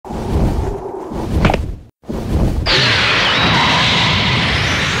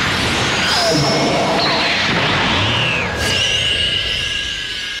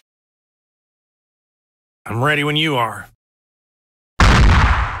I'm ready when you are.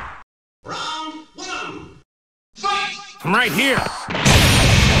 Round one. Fight! I'm right here.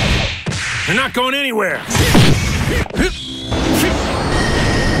 You're not going anywhere.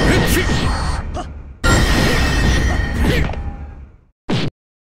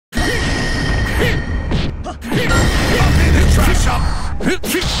 Trash up!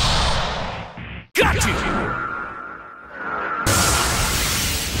 Got you!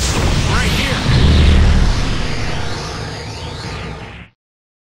 Right here.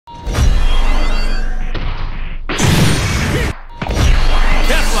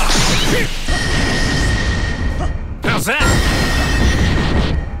 Deathlock! How's that?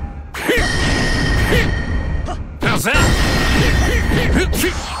 How's that?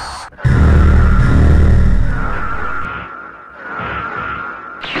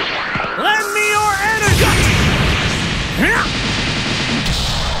 Lend me your energy!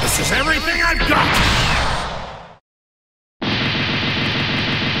 This is everything I've got!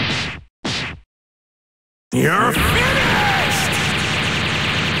 You're finished!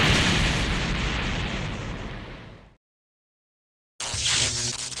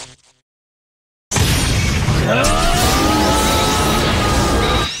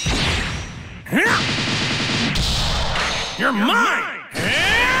 You're mine!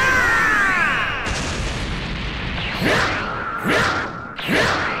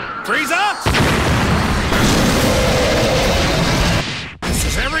 Freeze up! This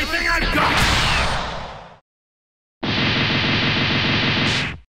is everything I've got!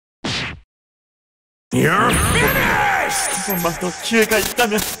 You're finished! 조금만 더 기회가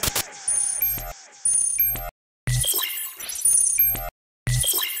있다면.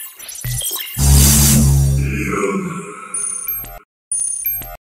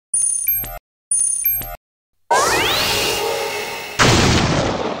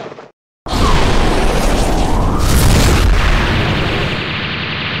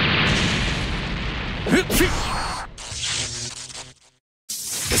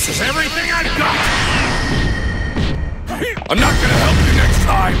 This is everything I've got! I'm not gonna help you next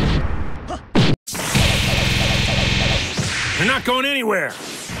time! You're not going anywhere!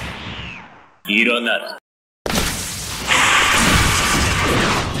 일어나라.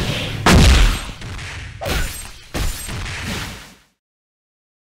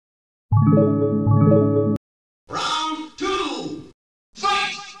 Round two.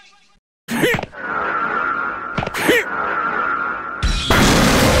 Fight!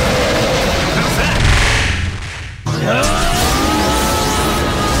 How's that?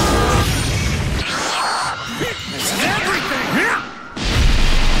 It's everything!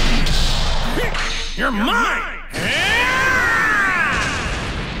 You're mine!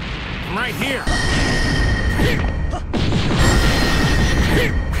 I'm right here!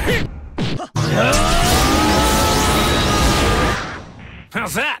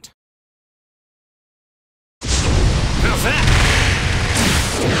 How's that? How's that?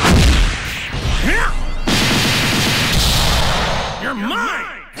 You're mine!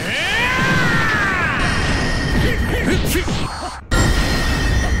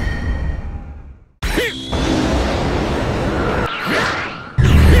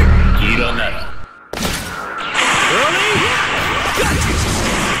 일어나라. Early? Got you!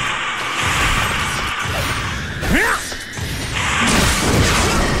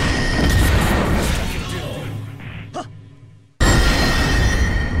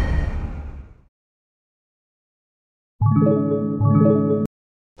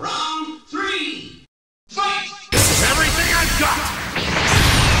 Round three. Fight! This is everything I've got!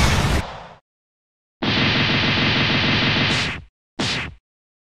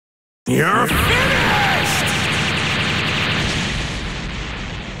 You're finished!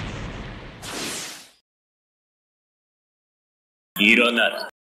 일어나라.